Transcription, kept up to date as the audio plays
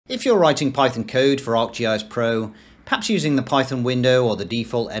If you're writing Python code for ArcGIS Pro, perhaps using the Python window or the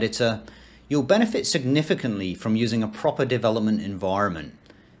default editor, you'll benefit significantly from using a proper development environment.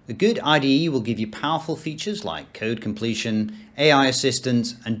 A good IDE will give you powerful features like code completion, AI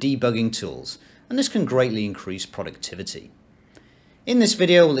assistance, and debugging tools, and this can greatly increase productivity. In this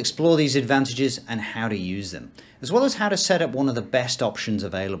video, we'll explore these advantages and how to use them, as well as how to set up one of the best options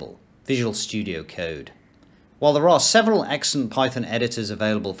available, Visual Studio Code. While there are several excellent Python editors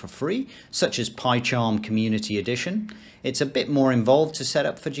available for free, such as PyCharm Community Edition, it's a bit more involved to set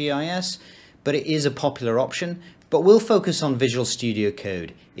up for GIS, but it is a popular option. But we'll focus on Visual Studio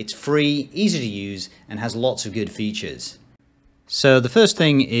Code. It's free, easy to use, and has lots of good features. So the first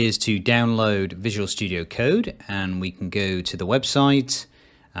thing is to download Visual Studio Code, and we can go to the website.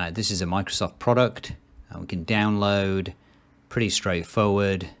 This is a Microsoft product. We can download, pretty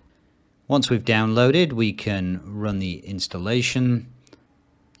straightforward. Once we've downloaded, we can run the installation.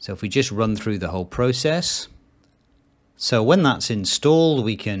 So if we just run through the whole process. So when that's installed,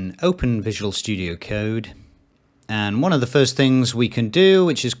 we can open Visual Studio Code. And one of the first things we can do,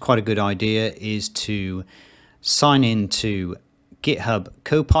 which is quite a good idea, is to sign in to GitHub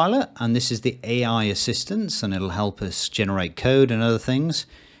Copilot. And this is the AI assistance, and it'll help us generate code and other things.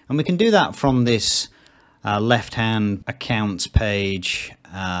 And we can do that from this left-hand accounts page.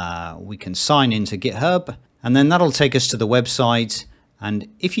 We can sign into GitHub, and then that'll take us to the website. And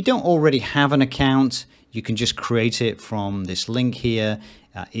if you don't already have an account, you can just create it from this link here.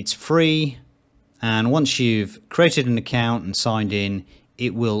 It's free, and once you've created an account and signed in,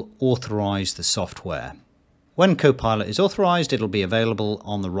 it will authorize the software. When Copilot is authorized, it'll be available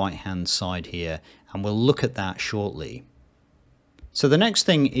on the right-hand side here, and we'll look at that shortly. So the next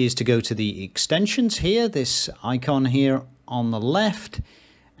thing is to go to the extensions here, this icon here on the left,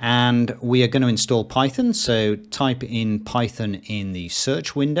 and we are going to install Python. So type in Python in the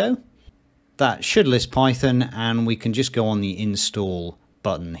search window. That should list Python, and we can just go on the install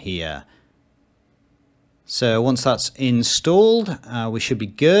button here. So once that's installed, we should be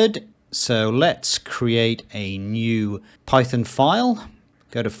good. So let's create a new Python file.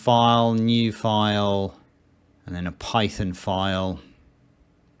 Go to File, New File, and then a Python file.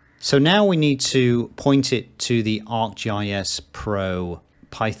 So now we need to point it to the ArcGIS Pro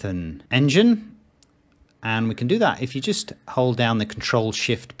Python engine. And we can do that if you just hold down the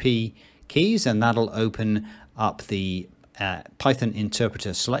Control-Shift-P keys, and that'll open up the Python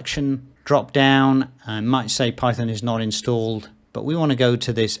interpreter selection drop down. I might say Python is not installed, but we want to go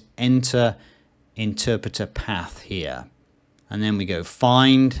to this Enter Interpreter Path here. And then we go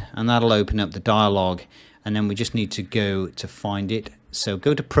Find, and that'll open up the dialog. And then we just need to go to find it. So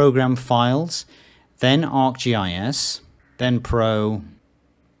go to Program Files, then ArcGIS, then Pro,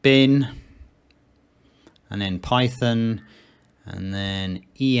 Bin, and then Python, and then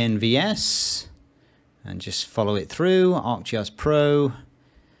ENVS, and just follow it through, ArcGIS Pro.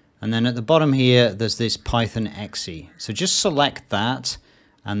 And then at the bottom here, there's this Python exe. So just select that,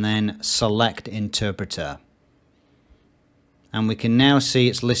 and then select Interpreter. And we can now see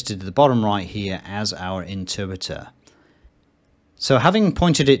it's listed at the bottom right here as our interpreter. So having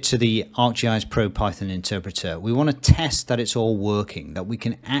pointed it to the ArcGIS Pro Python interpreter, we want to test that it's all working, that we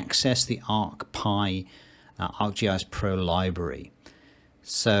can access the ArcPy ArcGIS Pro library.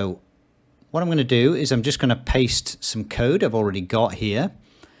 So what I'm going to do is I'm just going to paste some code I've already got here.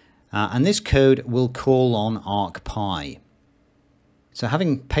 And this code will call on ArcPy. So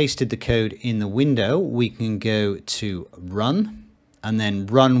having pasted the code in the window, we can go to Run, and then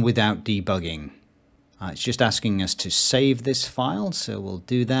Run without debugging. It's just asking us to save this file, so we'll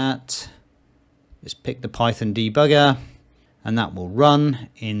do that. Just pick the Python debugger, and that will run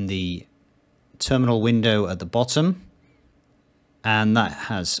in the terminal window at the bottom. And that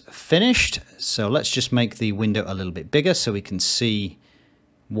has finished. So let's just make the window a little bit bigger so we can see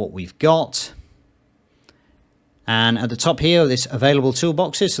what we've got. And at the top here, this available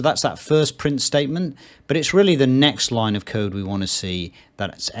toolboxes. So that's that first print statement, but it's really the next line of code we want to see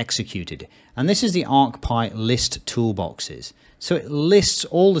that it's executed. And this is the ArcPy list toolboxes. So it lists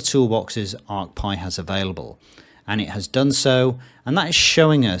all the toolboxes ArcPy has available, and it has done so. And that is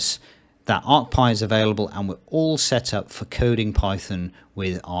showing us that ArcPy is available, and we're all set up for coding Python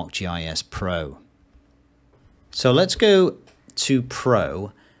with ArcGIS Pro. So let's go to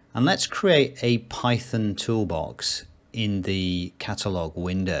Pro. And let's create a Python toolbox in the catalog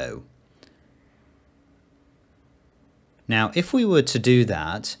window. Now, if we were to do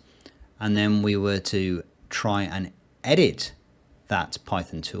that, and then we were to try and edit that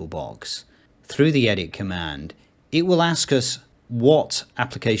Python toolbox through the edit command, it will ask us what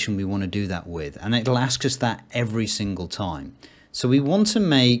application we want to do that with, and it'll ask us that every single time. So we want to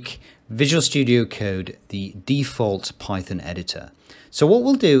make Visual Studio Code the default Python editor. So what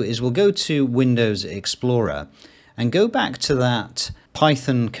we'll do is we'll go to Windows Explorer and go back to that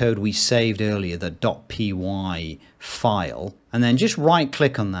Python code we saved earlier, the .py file, and then just right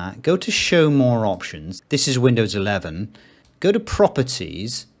click on that, go to Show More Options. This is Windows 11. Go to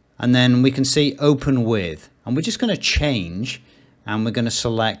Properties, and then we can see Open With, and we're just going to change, and we're going to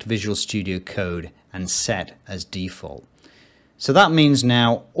select Visual Studio Code and set as default. So that means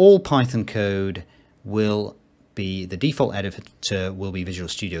now all Python code will be, the default editor will be Visual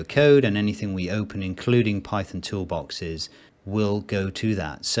Studio Code, and anything we open, including Python toolboxes, will go to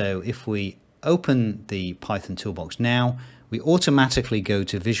that. So if we open the Python toolbox now, we automatically go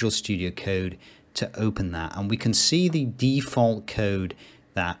to Visual Studio Code to open that, and we can see the default code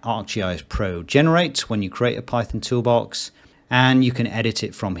that ArcGIS Pro generates when you create a Python toolbox, and you can edit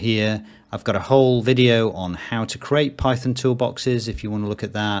it from here. I've got a whole video on how to create Python toolboxes if you want to look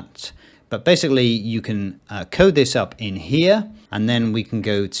at that. But basically you can code this up in here, and then we can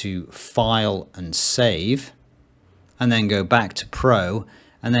go to File and Save, and then go back to Pro,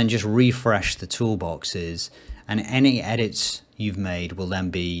 and then just refresh the toolboxes, and any edits you've made will then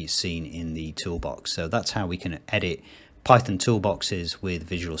be seen in the toolbox. So that's how we can edit Python toolboxes with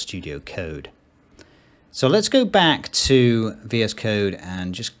Visual Studio Code. So let's go back to VS Code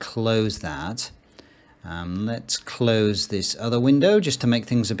and just close that. Let's close this other window just to make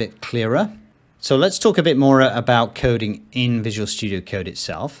things a bit clearer. So let's talk a bit more about coding in Visual Studio Code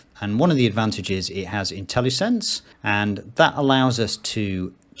itself. And one of the advantages, it has IntelliSense, and that allows us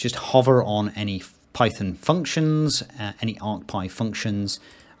to just hover on any Python functions, any ArcPy functions,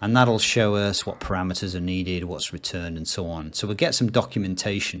 and that'll show us what parameters are needed, what's returned, and so on. So we'll get some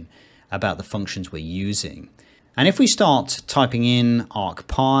documentation about the functions we're using. And if we start typing in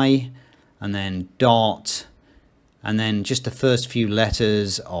ArcPy, and then dot, and then just the first few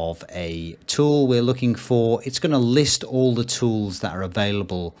letters of a tool we're looking for, it's going to list all the tools that are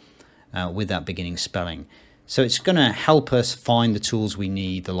available with that beginning spelling. So it's going to help us find the tools we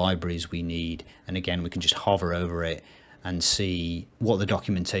need, the libraries we need, and again we can just hover over it and see what the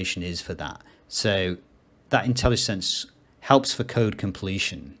documentation is for that. So that IntelliSense helps for code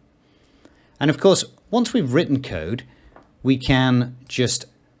completion. And of course, once we've written code, we can just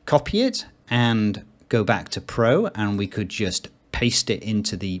copy it and go back to Pro, and we could just paste it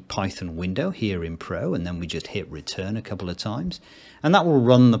into the Python window here in Pro, and then we just hit return a couple of times, and that will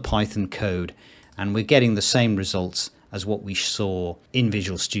run the Python code, and we're getting the same results as what we saw in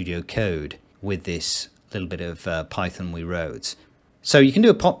Visual Studio Code with this little bit of Python we wrote. So you can do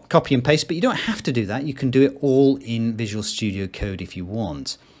a copy and paste, but you don't have to do that. You can do it all in Visual Studio Code if you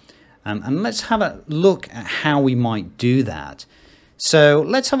want. And let's have a look at how we might do that. So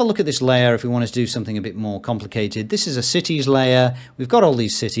let's have a look at this layer if we want to do something a bit more complicated. This is a cities layer. We've got all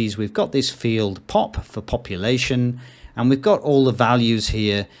these cities. We've got this field pop for population, and we've got all the values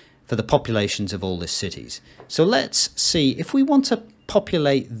here for the populations of all the cities. So let's see if we want to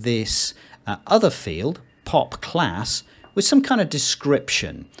populate this other field, pop class, with some kind of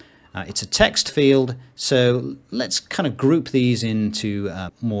description. It's a text field, so let's kind of group these into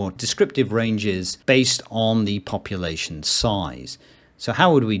more descriptive ranges based on the population size. So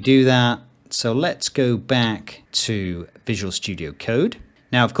how would we do that? So let's go back to Visual Studio Code.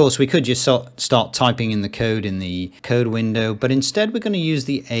 Now, of course, we could just start typing in the code in the code window, but instead we're going to use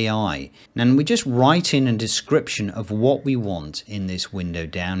the AI. And we just write in a description of what we want in this window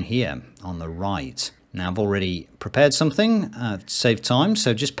down here on the right. Now I've already prepared something to save time,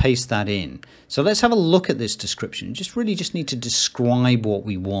 so just paste that in. So let's have a look at this description. Really just need to describe what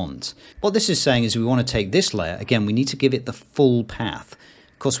we want. What this is saying is we want to take this layer, again, we need to give it the full path.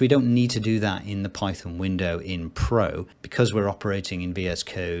 Of course, we don't need to do that in the Python window in Pro because we're operating in VS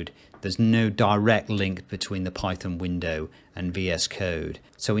Code. There's no direct link between the Python window and VS Code.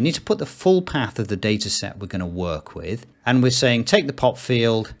 So we need to put the full path of the data set we're going to work with. And we're saying take the pop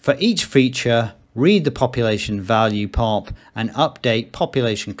field for each feature, read the population value pop, and update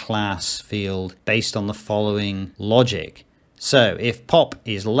population class field based on the following logic. So if pop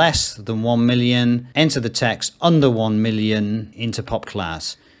is less than 1 million, enter the text under 1 million into pop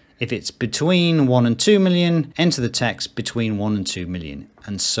class. If it's between 1 and 2 million, enter the text between 1 and 2 million,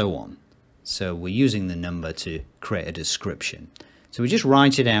 and so on. So we're using the number to create a description. So we just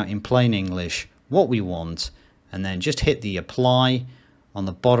write it out in plain English, what we want, and then just hit the apply on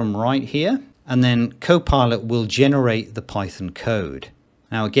the bottom right here. And then Copilot will generate the Python code.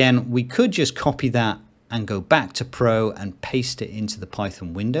 Now again, we could just copy that and go back to Pro and paste it into the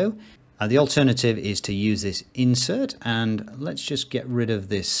Python window. The alternative is to use this insert, and let's just get rid of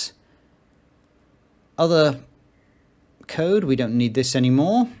this other code. We don't need this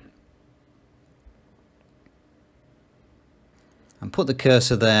anymore. And put the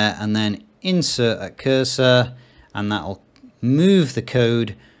cursor there and then insert a cursor, and that'll move the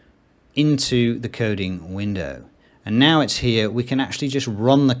code into the coding window. And now it's here, we can actually just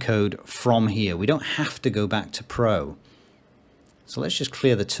run the code from here. We don't have to go back to Pro. So let's just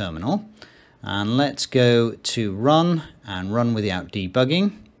clear the terminal and let's go to run and run without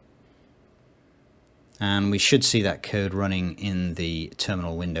debugging. And we should see that code running in the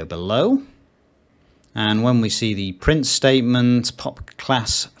terminal window below. And when we see the print statement, pop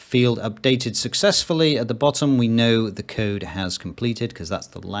class field updated successfully at the bottom, we know the code has completed because that's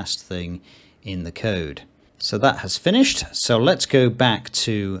the last thing in the code. So that has finished. So let's go back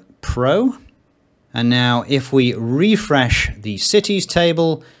to Pro. And now if we refresh the cities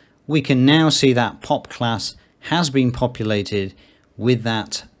table, we can now see that pop class has been populated with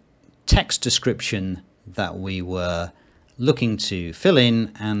that text description that we were looking to fill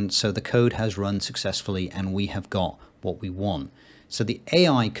in, and so the code has run successfully and we have got what we want. So the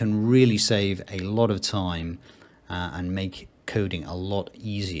AI can really save a lot of time and make coding a lot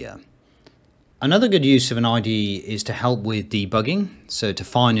easier. Another good use of an IDE is to help with debugging, so to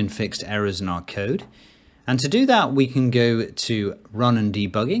find and fix errors in our code. And to do that, we can go to Run and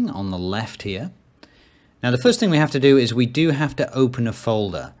Debugging on the left here. Now the first thing we have to do is we do have to open a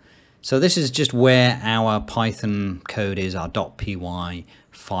folder. So this is just where our Python code is, our .py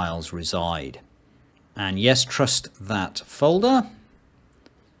files reside. And yes, trust that folder.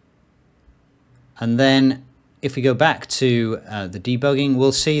 And then if we go back to the debugging,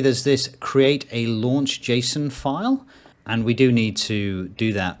 we'll see there's this create a launch JSON file. And we do need to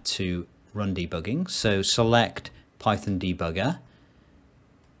do that to run debugging. So select Python debugger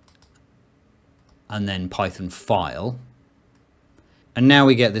and then Python file. And now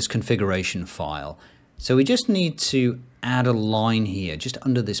we get this configuration file. So we just need to add a line here just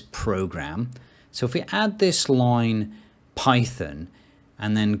under this program. So if we add this line Python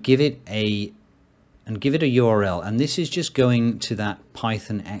and then give it a URL, and this is just going to that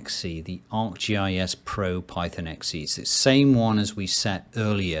Python exe, the ArcGIS Pro Python exe. It's the same one as we set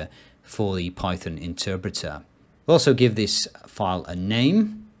earlier for the Python interpreter. We'll also give this file a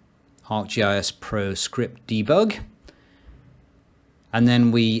name, ArcGIS Pro script debug. And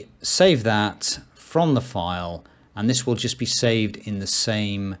then we save that from the file, and this will just be saved in the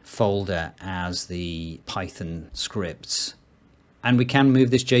same folder as the Python scripts. And we can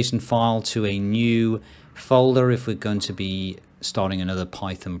move this JSON file to a new folder if we're going to be starting another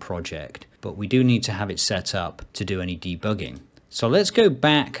Python project, but we do need to have it set up to do any debugging. So let's go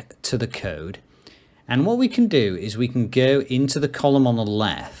back to the code, and what we can do is we can go into the column on the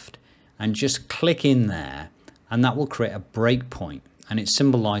left and just click in there, and that will create a breakpoint. And it's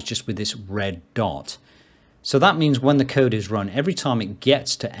symbolized just with this red dot. So that means when the code is run, every time it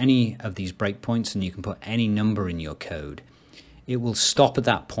gets to any of these breakpoints, and you can put any number in your code, it will stop at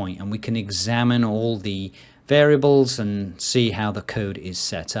that point, and we can examine all the variables and see how the code is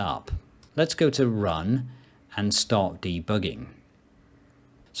set up. Let's go to run and start debugging.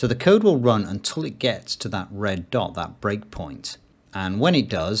 So the code will run until it gets to that red dot, that breakpoint. And when it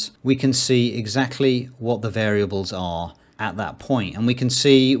does, we can see exactly what the variables are at that point. And we can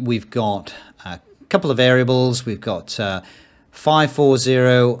see we've got a couple of variables. We've got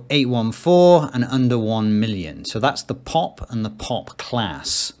 540814 and under 1 million. So that's the pop and the pop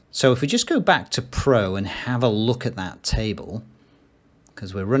class. So if we just go back to Pro and have a look at that table,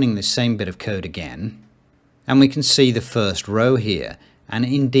 because we're running the same bit of code again, and we can see the first row here. And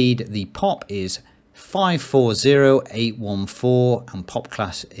indeed the pop is 540814 and pop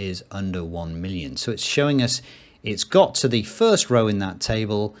class is under 1 million. So it's showing us it's got to the first row in that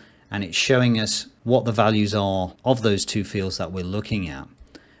table, and it's showing us what the values are of those two fields that we're looking at.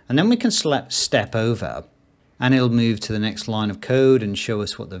 And then we can select step over, and it'll move to the next line of code and show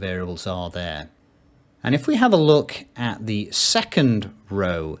us what the variables are there. And if we have a look at the second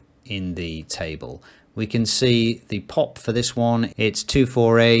row in the table, we can see the pop for this one, it's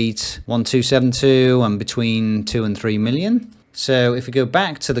 2481272 and between 2 and 3 million. So if we go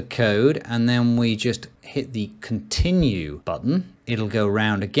back to the code and then we just hit the continue button, it'll go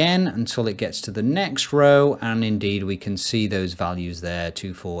around again until it gets to the next row, and indeed we can see those values there,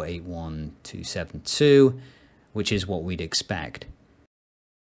 2481272, which is what we'd expect.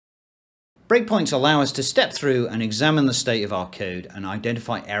 Breakpoints allow us to step through and examine the state of our code and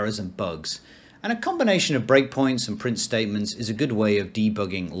identify errors and bugs. And a combination of breakpoints and print statements is a good way of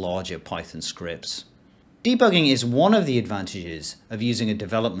debugging larger Python scripts. Debugging is one of the advantages of using a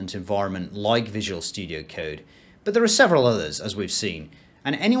development environment like Visual Studio Code, but there are several others, as we've seen,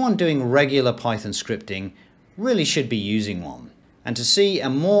 and anyone doing regular Python scripting really should be using one. And to see a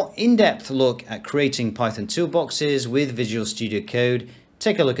more in-depth look at creating Python toolboxes with Visual Studio Code,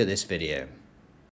 take a look at this video.